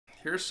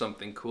here's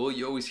something cool.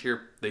 You always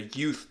hear the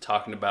youth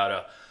talking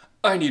about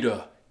I need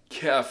a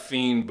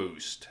caffeine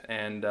boost.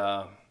 And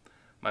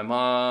my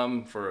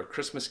mom, for a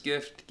Christmas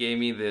gift, gave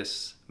me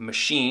this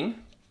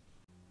machine.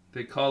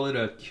 They call it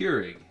a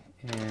Keurig.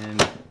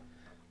 And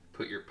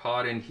put your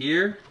pot in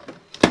here,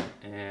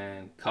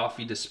 and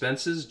coffee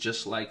dispenses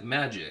just like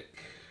magic.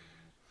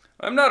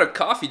 I'm not a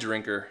coffee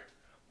drinker,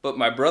 but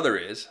my brother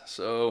is.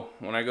 So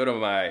when I go to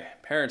my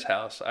parents'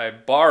 house, I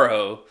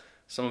borrow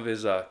some of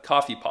his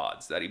coffee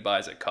pods that he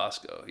buys at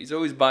Costco. He's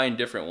always buying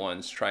different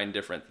ones, trying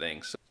different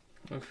things.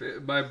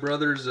 My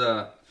brother's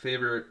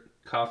favorite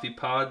coffee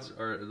pods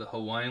are the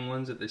Hawaiian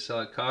ones that they sell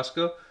at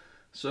Costco.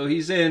 So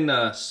he's in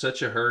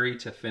such a hurry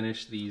to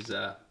finish these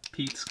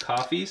Pete's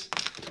coffees.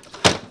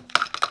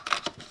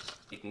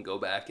 He can go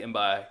back and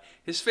buy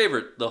his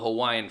favorite, the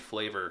Hawaiian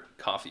flavor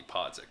coffee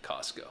pods at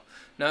Costco.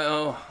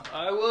 Now,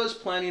 I was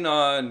planning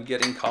on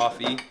getting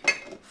coffee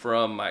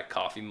from my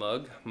coffee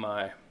mug.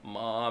 My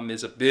mom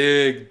is a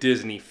big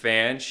Disney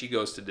fan. She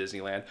goes to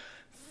Disneyland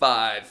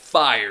 5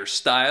 Fire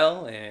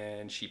style,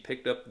 and she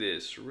picked up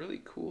this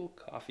really cool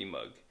coffee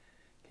mug.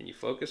 Can you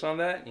focus on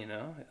that? You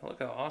know, look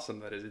how awesome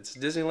that is. It's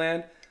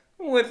Disneyland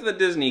with the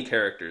Disney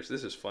characters.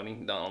 This is funny.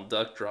 Donald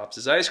Duck drops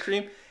his ice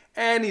cream,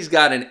 and he's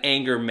got an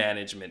anger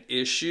management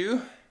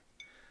issue.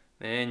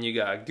 Then you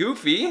got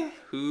Goofy,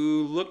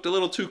 who looked a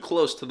little too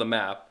close to the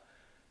map.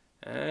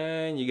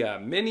 And you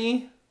got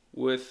Minnie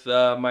with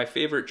my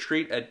favorite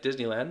treat at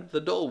Disneyland, the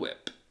Dole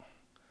Whip.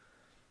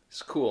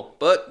 It's cool,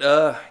 but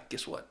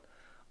guess what?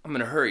 I'm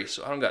in a hurry,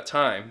 so I don't got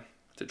time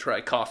to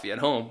try coffee at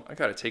home. I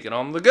gotta take it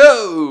on the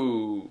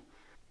go.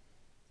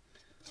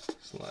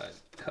 Slide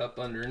cup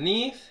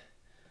underneath.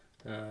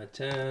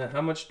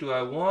 How much do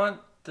I want?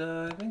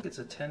 I think it's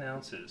 10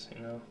 ounces,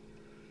 you know.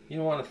 You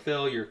don't want to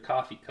fill your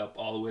coffee cup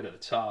all the way to the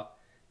top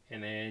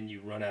and then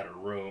you run out of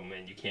room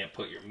and you can't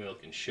put your milk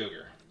and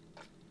sugar.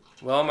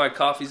 Well, my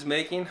coffee's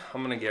making.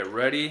 I'm gonna get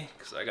ready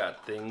because I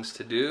got things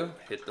to do.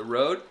 Hit the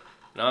road.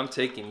 Now I'm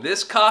taking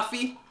this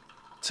coffee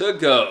to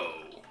go.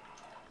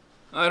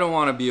 I don't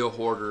want to be a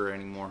hoarder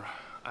anymore.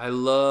 I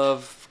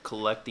love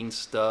collecting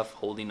stuff,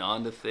 holding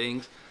on to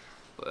things,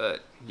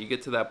 but you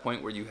get to that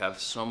point where you have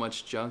so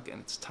much junk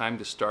and it's time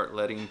to start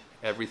letting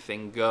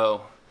everything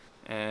go.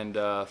 And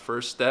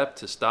first step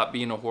to stop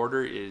being a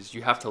hoarder is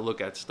you have to look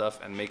at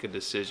stuff and make a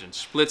decision.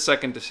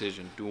 Split-second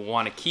decision. Do I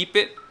want to keep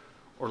it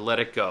or let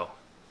it go?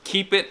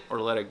 Keep it or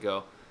let it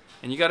go.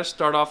 And you got to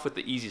start off with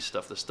the easy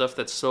stuff, the stuff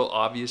that's so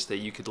obvious that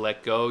you could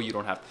let go, you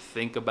don't have to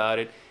think about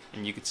it,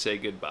 and you could say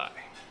goodbye.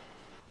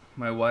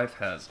 My wife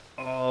has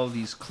all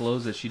these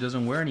clothes that she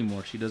doesn't wear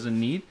anymore, she doesn't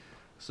need,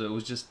 so it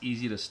was just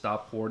easy to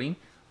stop hoarding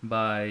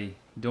by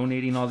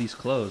donating all these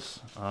clothes.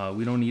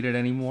 We don't need it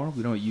anymore,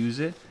 we don't use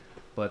it,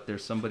 but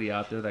there's somebody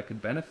out there that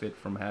could benefit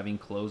from having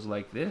clothes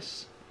like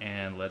this,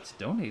 and let's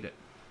donate it.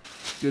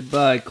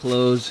 Goodbye,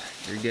 clothes,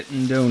 you're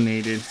getting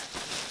donated.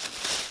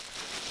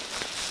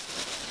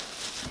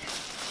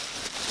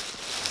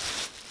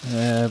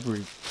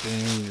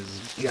 Everything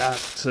has got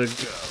to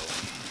go.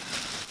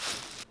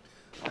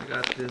 I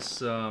got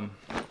this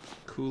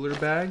cooler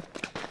bag,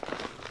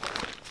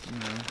 you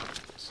know,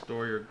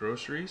 store your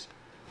groceries,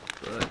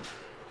 but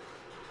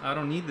I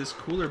don't need this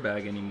cooler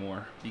bag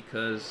anymore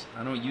because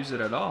I don't use it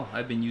at all.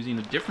 I've been using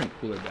a different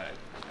cooler bag.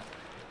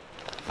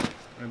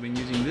 I've been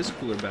using this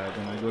cooler bag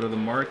when I go to the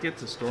market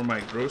to store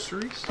my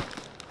groceries.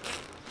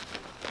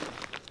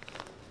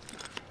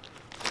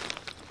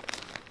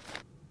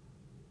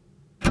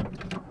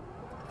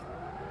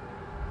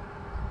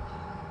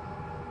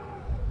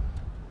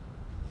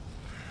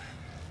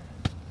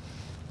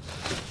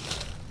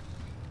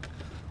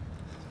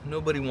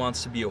 Nobody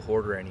wants to be a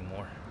hoarder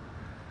anymore.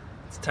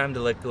 It's time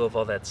to let go of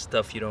all that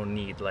stuff you don't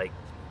need, like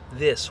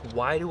this.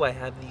 Why do I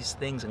have these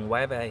things and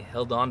why have I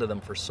held on to them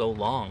for so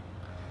long?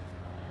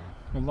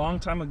 A long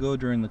time ago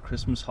during the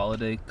Christmas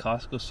holiday,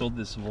 Costco sold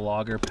this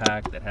vlogger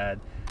pack that had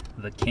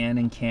the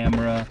Canon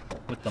camera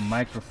with the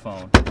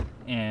microphone.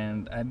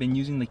 And I've been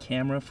using the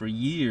camera for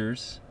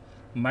years,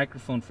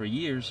 microphone for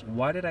years.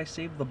 Why did I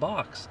save the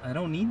box? I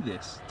don't need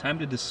this. Time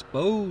to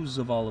dispose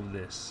of all of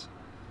this.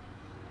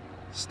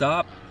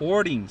 Stop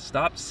hoarding.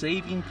 Stop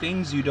saving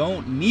things you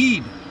don't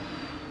need.